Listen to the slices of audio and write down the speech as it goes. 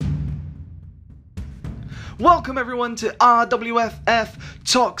Welcome everyone to RWFF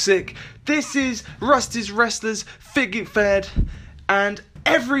Toxic. This is Rusty's Wrestlers Figure Fed, and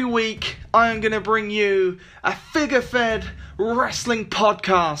every week I am going to bring you a figure fed wrestling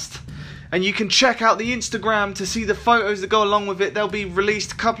podcast. And you can check out the Instagram to see the photos that go along with it. They'll be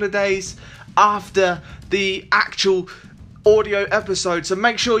released a couple of days after the actual audio episode, so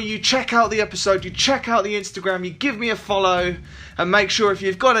make sure you check out the episode, you check out the Instagram, you give me a follow, and make sure if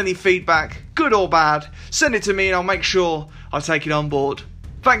you've got any feedback, good or bad, send it to me and I'll make sure I'll take it on board.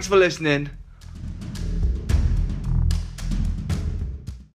 Thanks for listening.